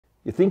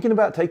You thinking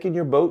about taking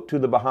your boat to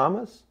the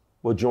Bahamas?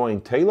 Well,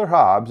 join Taylor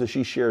Hobbs as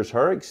she shares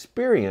her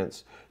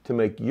experience to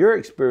make your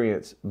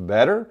experience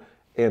better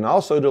and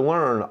also to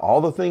learn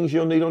all the things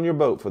you'll need on your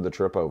boat for the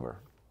trip over.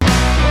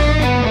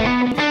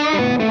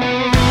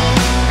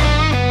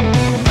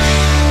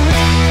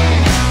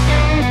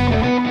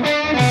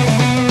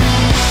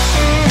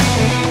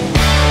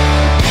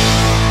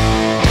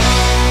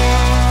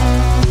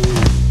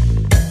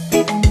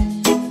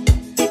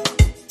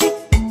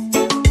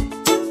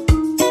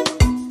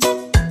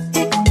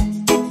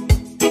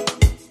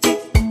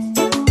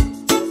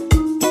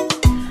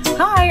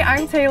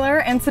 I'm Taylor,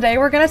 and today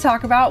we're going to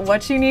talk about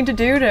what you need to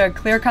do to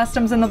clear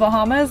customs in the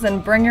Bahamas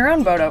and bring your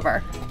own boat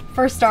over.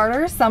 For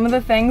starters, some of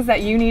the things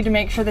that you need to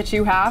make sure that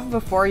you have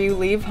before you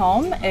leave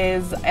home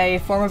is a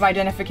form of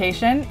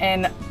identification,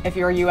 and if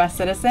you're a US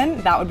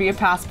citizen, that would be a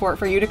passport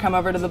for you to come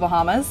over to the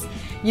Bahamas.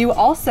 You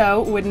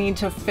also would need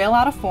to fill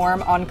out a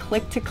form on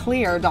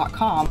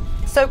clicktoclear.com.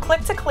 So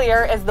Click to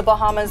Clear is the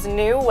Bahamas'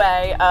 new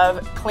way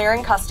of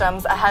clearing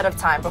customs ahead of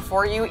time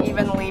before you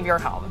even leave your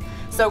home.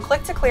 So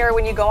Click to Clear,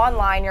 when you go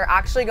online, you're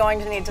actually going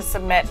to need to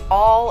submit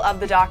all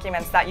of the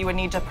documents that you would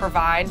need to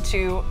provide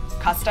to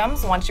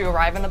customs once you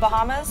arrive in the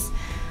Bahamas.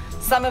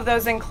 Some of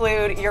those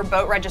include your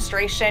boat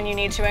registration you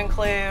need to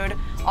include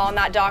on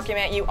that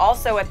document. You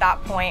also at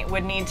that point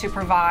would need to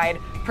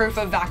provide proof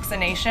of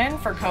vaccination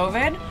for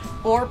COVID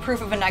or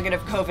proof of a negative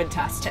COVID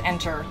test to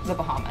enter the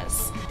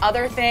Bahamas.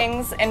 Other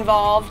things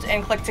involved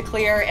in Click to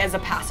Clear is a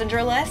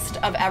passenger list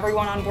of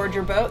everyone on board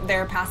your boat,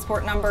 their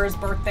passport numbers,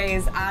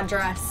 birthdays,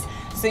 address.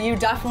 So you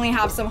definitely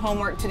have some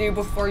homework to do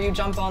before you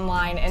jump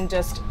online and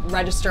just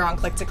register on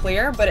Click to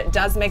Clear, but it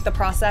does make the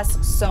process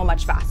so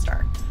much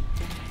faster.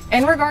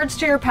 In regards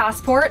to your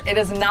passport, it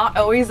is not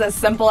always as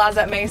simple as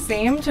it may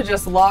seem to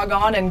just log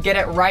on and get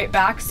it right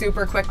back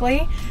super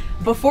quickly.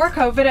 Before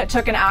COVID, it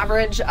took an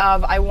average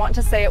of, I want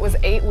to say it was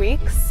 8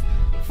 weeks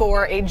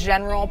for a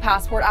general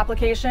passport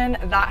application.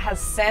 That has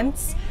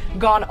since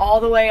gone all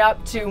the way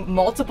up to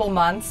multiple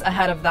months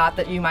ahead of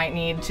that you might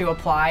need to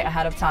apply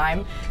ahead of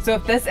time. So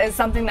if this is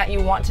something that you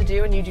want to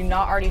do and you do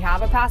not already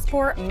have a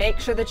passport,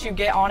 make sure that you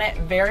get on it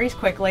very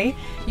quickly.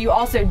 You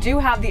also do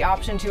have the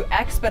option to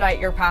expedite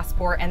your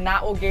passport, and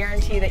that will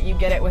guarantee that you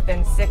get it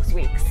within 6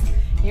 weeks.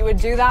 You would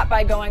do that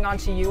by going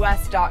onto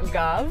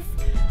us.gov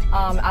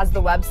as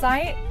the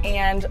website,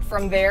 and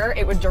from there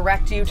it would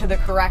direct you to the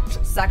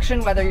correct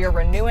section, whether you're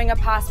renewing a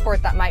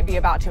passport that might be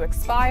about to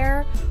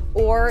expire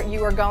or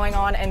you are going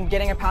on and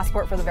getting a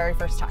passport for the very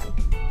first time.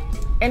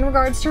 In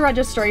regards to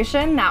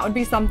registration, that would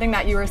be something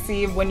that you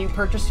receive when you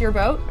purchase your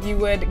boat. You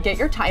would get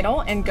your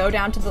title and go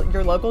down to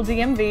your local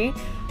DMV,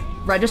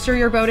 register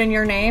your boat in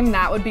your name.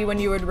 That would be when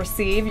you would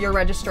receive your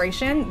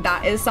registration.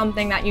 That is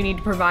something that you need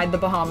to provide the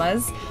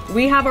Bahamas.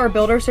 We have our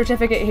builder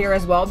certificate here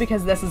as well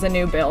because this is a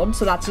new build,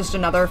 so that's just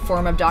another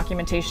form of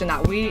documentation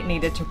that we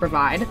needed to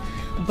provide.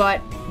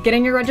 But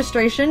getting your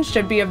registration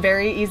should be a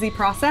very easy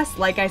process.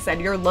 Like I said,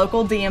 your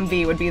local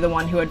DMV would be the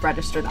one who would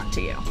register that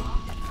to you.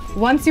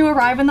 Once you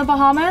arrive in the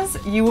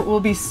Bahamas, you will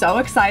be so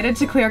excited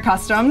to clear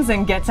customs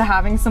and get to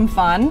having some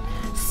fun.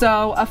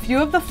 So a few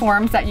of the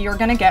forms that you're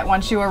gonna get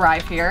once you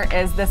arrive here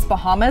is this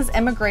Bahamas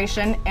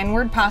Immigration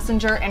Inward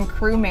Passenger and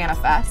Crew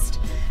Manifest.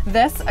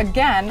 This,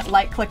 again,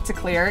 like Click to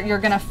Clear, you're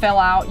gonna fill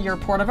out your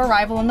port of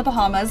arrival in the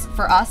Bahamas.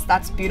 For us,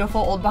 that's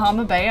beautiful Old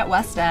Bahama Bay at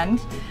West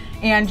End.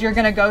 And you're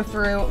gonna go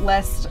through,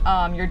 list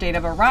your date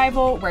of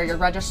arrival, where you're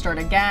registered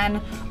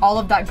again, all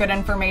of that good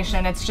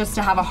information. It's just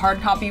to have a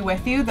hard copy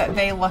with you that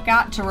they look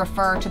at to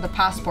refer to the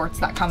passports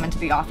that come into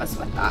the office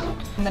with that.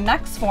 And the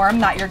next form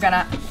that you're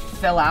gonna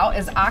fill out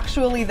is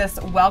actually this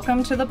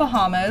Welcome to the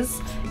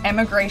Bahamas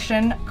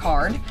immigration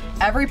card.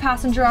 Every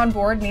passenger on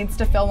board needs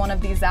to fill one of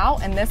these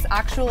out, and this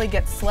actually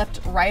gets slipped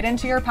right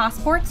into your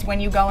passports when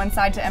you go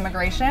inside to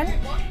immigration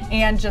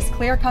and just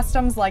clear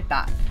customs like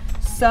that.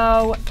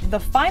 So the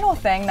final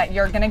thing that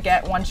you're gonna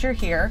get once you're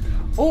here,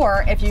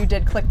 or if you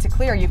did Click to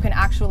Clear, you can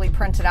actually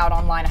print it out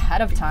online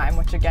ahead of time,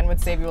 which again would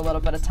save you a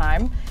little bit of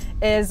time,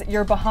 is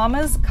your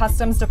Bahamas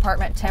Customs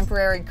Department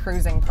temporary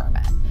cruising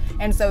permit.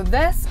 And so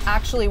this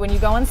actually, when you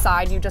go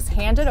inside, you just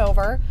hand it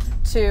over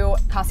to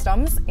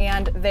customs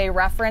and they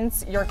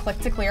reference your Click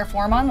to Clear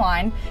form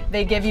online.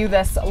 They give you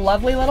this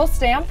lovely little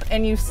stamp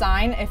and you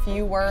sign if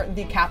you were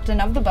the captain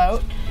of the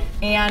boat.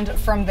 And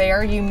from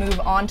there you move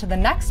on to the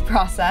next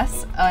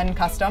process in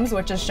customs,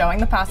 which is showing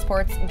the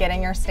passports,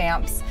 getting your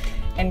stamps,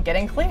 and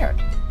getting cleared.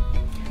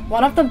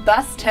 One of the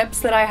best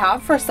tips that I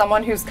have for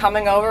someone who's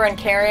coming over and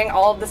carrying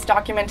all of this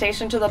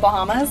documentation to the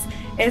Bahamas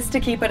is to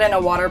keep it in a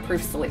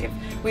waterproof sleeve.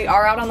 We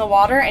are out on the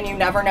water and you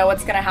never know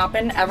what's going to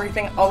happen.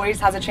 Everything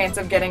always has a chance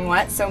of getting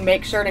wet, so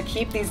make sure to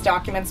keep these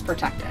documents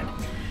protected.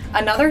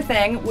 Another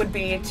thing would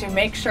be to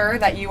make sure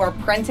that you are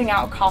printing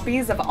out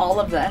copies of all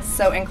of this,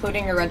 so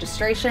including your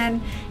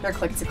registration, your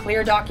Click to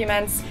Clear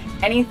documents,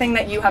 anything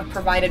that you have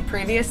provided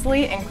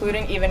previously,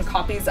 including even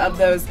copies of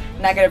those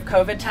negative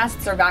COVID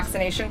tests or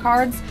vaccination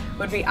cards,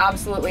 would be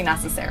absolutely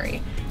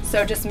necessary.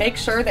 So just make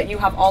sure that you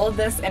have all of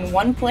this in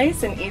one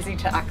place and easy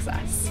to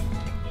access.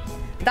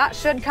 That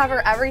should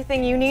cover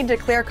everything you need to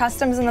clear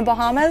customs in the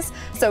Bahamas,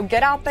 so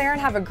get out there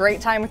and have a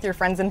great time with your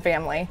friends and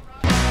family.